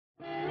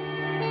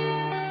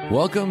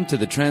Welcome to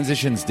the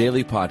Transitions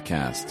Daily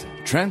podcast.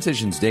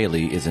 Transitions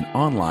Daily is an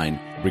online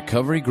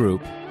recovery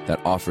group that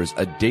offers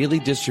a daily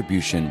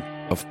distribution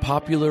of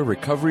popular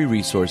recovery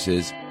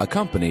resources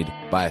accompanied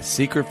by a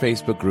secret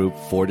Facebook group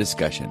for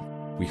discussion.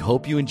 We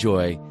hope you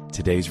enjoy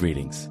today's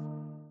readings.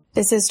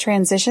 This is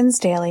Transitions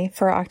Daily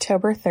for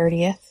October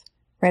 30th,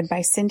 read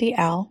by Cindy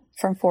L.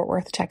 from Fort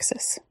Worth,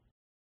 Texas.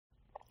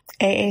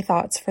 AA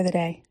Thoughts for the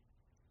Day.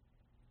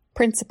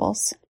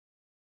 Principles.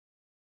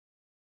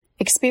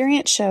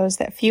 Experience shows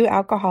that few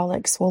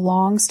alcoholics will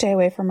long stay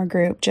away from a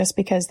group just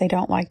because they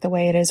don't like the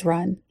way it is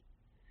run.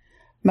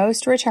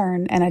 Most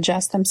return and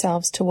adjust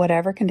themselves to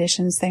whatever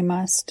conditions they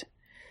must.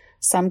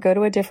 Some go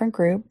to a different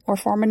group or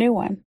form a new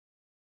one.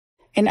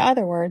 In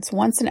other words,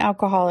 once an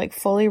alcoholic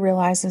fully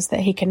realizes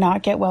that he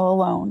cannot get well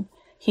alone,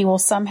 he will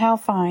somehow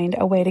find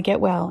a way to get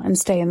well and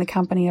stay in the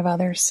company of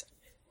others.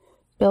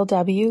 Bill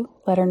W.,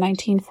 letter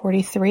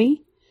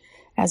 1943,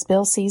 as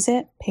Bill sees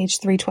it,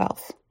 page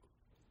 312.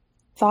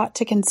 Thought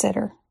to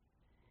consider.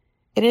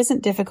 It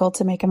isn't difficult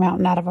to make a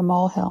mountain out of a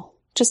molehill.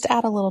 Just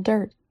add a little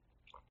dirt.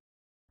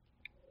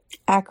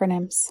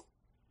 Acronyms.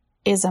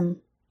 ISM.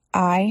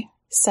 I,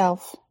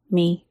 self,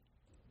 me.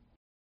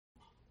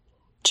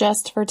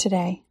 Just for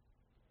today.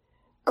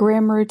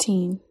 Grim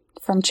routine.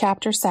 From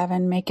Chapter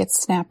 7, Make It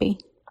Snappy.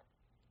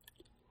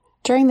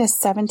 During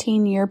this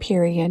 17-year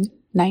period,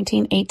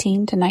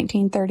 1918 to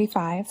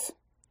 1935,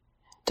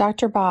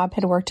 Dr. Bob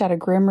had worked out a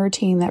grim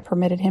routine that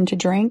permitted him to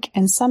drink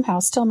and somehow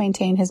still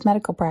maintain his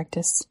medical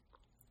practice.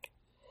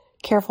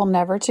 Careful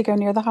never to go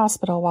near the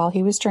hospital while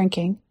he was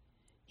drinking,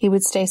 he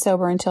would stay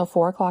sober until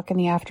 4 o'clock in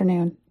the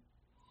afternoon.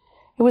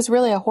 It was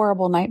really a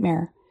horrible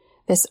nightmare,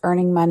 this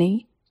earning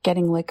money,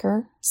 getting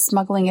liquor,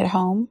 smuggling it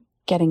home,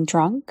 getting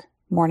drunk,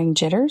 morning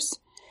jitters,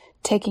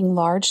 taking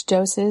large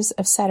doses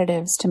of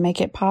sedatives to make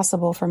it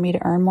possible for me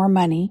to earn more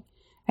money,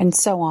 and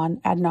so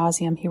on ad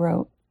nauseum, he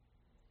wrote.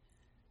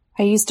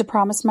 I used to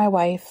promise my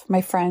wife,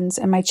 my friends,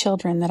 and my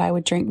children that I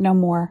would drink no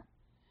more.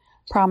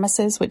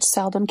 Promises which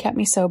seldom kept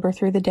me sober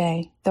through the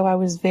day, though I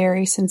was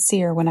very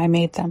sincere when I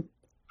made them.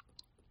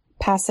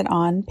 Pass it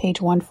on,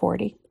 page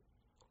 140.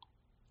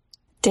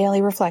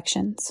 Daily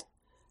Reflections.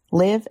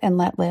 Live and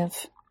let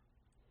live.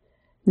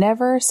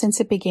 Never since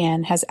it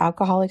began has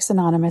Alcoholics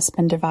Anonymous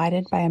been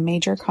divided by a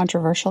major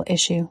controversial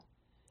issue.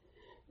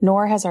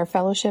 Nor has our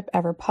fellowship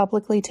ever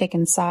publicly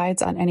taken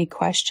sides on any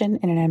question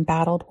in an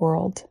embattled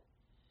world.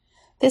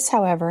 This,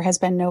 however, has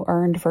been no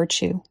earned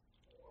virtue.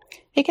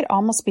 It could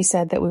almost be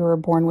said that we were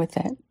born with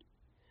it.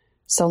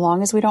 So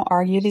long as we don't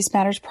argue these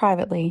matters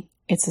privately,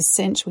 it's a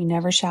cinch we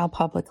never shall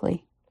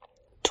publicly.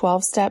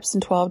 12 Steps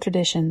and 12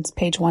 Traditions,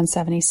 page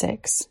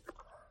 176.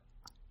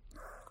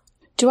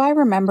 Do I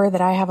remember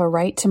that I have a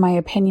right to my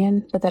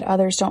opinion, but that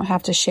others don't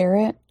have to share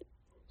it?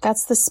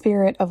 That's the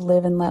spirit of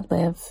live and let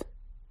live.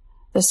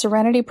 The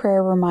Serenity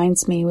Prayer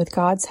reminds me, with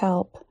God's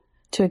help,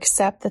 to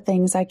accept the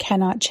things I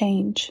cannot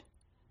change.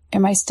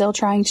 Am I still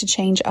trying to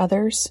change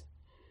others?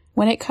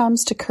 When it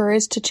comes to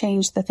courage to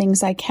change the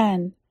things I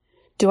can,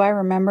 do I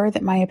remember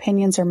that my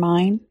opinions are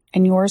mine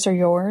and yours are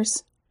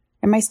yours?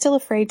 Am I still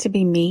afraid to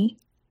be me?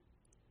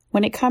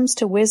 When it comes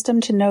to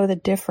wisdom to know the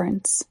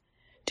difference,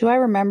 do I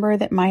remember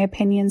that my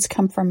opinions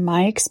come from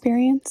my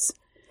experience?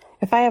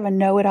 If I have a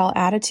know-it-all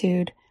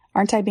attitude,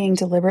 aren't I being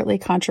deliberately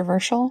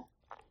controversial?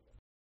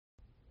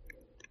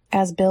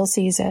 As Bill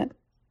sees it.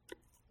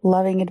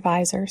 Loving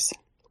advisors.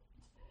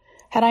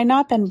 Had I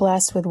not been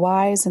blessed with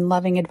wise and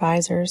loving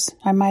advisors,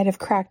 I might have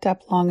cracked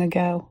up long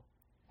ago.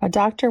 A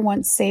doctor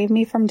once saved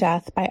me from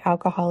death by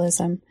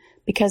alcoholism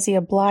because he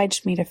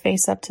obliged me to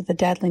face up to the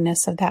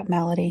deadliness of that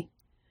malady.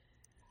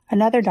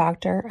 Another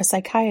doctor, a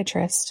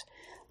psychiatrist,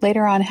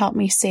 later on helped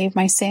me save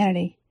my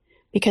sanity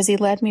because he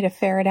led me to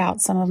ferret out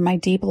some of my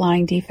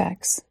deep-lying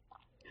defects.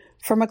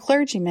 From a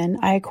clergyman,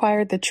 I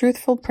acquired the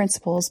truthful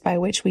principles by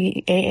which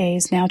we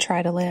AAs now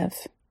try to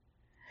live.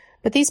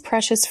 But these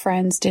precious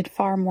friends did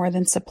far more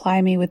than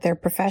supply me with their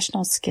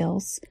professional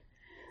skills.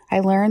 I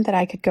learned that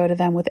I could go to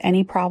them with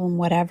any problem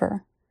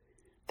whatever.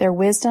 Their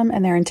wisdom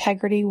and their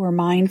integrity were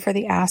mine for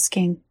the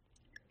asking.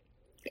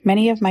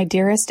 Many of my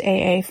dearest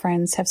AA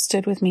friends have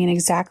stood with me in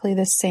exactly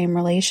this same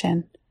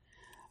relation.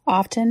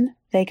 Often,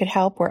 they could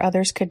help where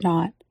others could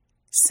not,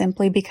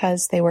 simply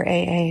because they were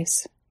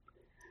AAs.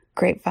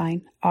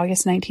 Grapevine,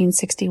 August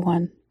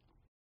 1961.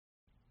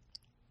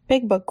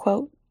 Big Book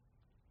quote.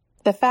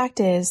 The fact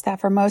is that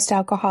for most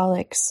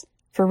alcoholics,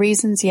 for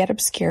reasons yet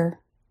obscure,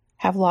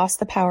 have lost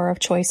the power of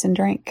choice in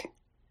drink.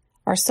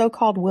 Our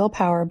so-called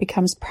willpower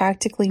becomes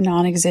practically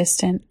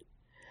non-existent.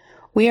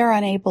 We are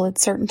unable at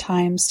certain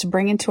times to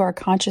bring into our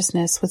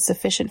consciousness with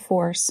sufficient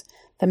force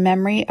the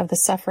memory of the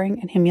suffering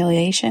and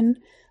humiliation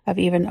of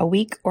even a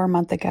week or a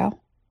month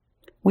ago.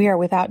 We are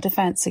without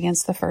defense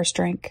against the first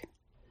drink.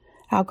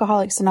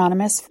 Alcoholics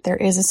Anonymous, There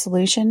is a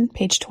Solution,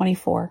 page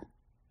 24.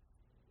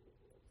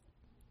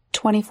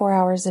 24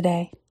 hours a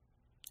day.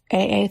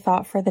 AA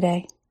Thought for the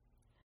Day.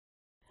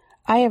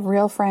 I have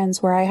real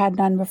friends where I had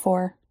none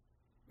before.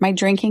 My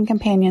drinking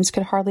companions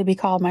could hardly be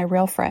called my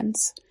real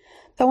friends,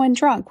 though when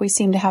drunk we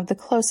seemed to have the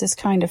closest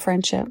kind of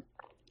friendship.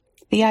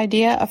 The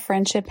idea of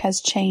friendship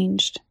has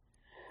changed.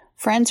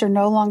 Friends are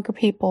no longer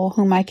people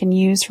whom I can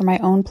use for my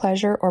own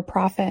pleasure or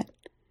profit.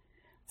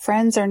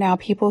 Friends are now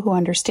people who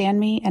understand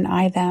me and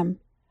I them,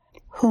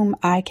 whom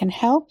I can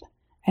help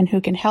and who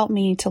can help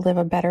me to live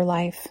a better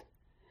life.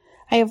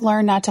 I have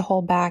learned not to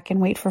hold back and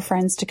wait for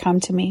friends to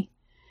come to me,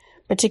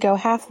 but to go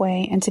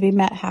halfway and to be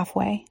met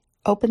halfway,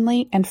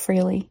 openly and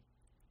freely.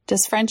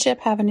 Does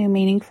friendship have a new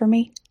meaning for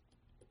me?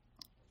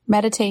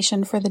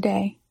 Meditation for the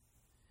day.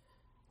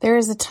 There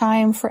is a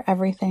time for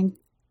everything.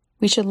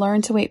 We should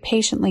learn to wait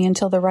patiently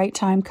until the right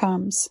time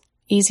comes.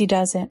 Easy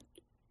does it.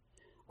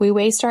 We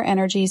waste our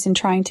energies in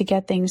trying to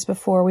get things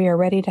before we are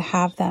ready to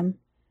have them,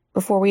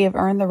 before we have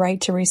earned the right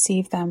to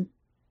receive them.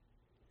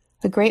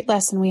 The great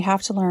lesson we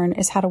have to learn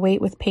is how to wait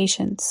with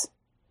patience.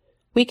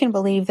 We can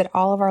believe that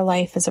all of our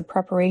life is a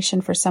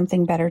preparation for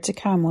something better to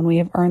come when we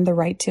have earned the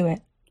right to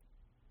it.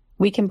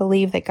 We can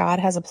believe that God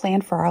has a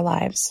plan for our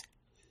lives,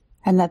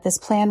 and that this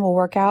plan will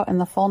work out in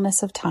the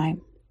fullness of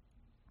time.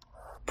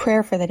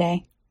 Prayer for the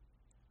day.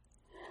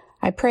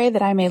 I pray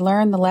that I may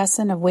learn the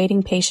lesson of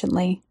waiting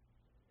patiently.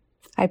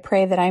 I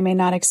pray that I may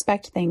not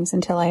expect things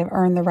until I have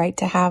earned the right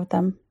to have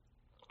them.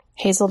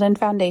 Hazelden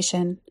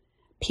Foundation,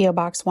 P.O.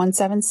 Box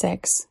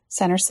 176,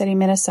 Center City,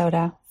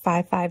 Minnesota,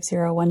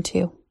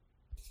 55012.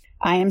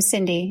 I am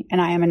Cindy,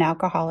 and I am an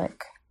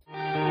alcoholic.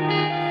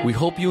 We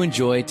hope you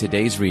enjoyed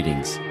today's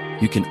readings.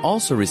 You can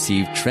also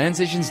receive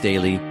Transitions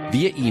Daily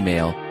via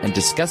email and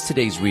discuss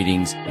today's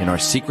readings in our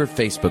secret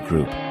Facebook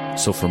group.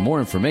 So for more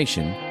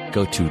information,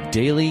 go to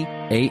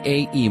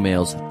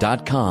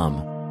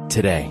dailyaaemails.com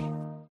today.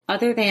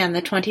 Other than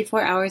the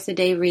 24 hours a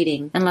day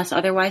reading, unless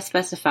otherwise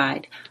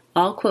specified,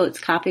 all quotes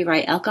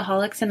copyright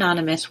Alcoholics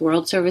Anonymous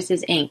World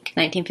Services, Inc.,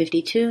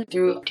 1952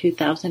 through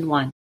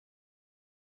 2001.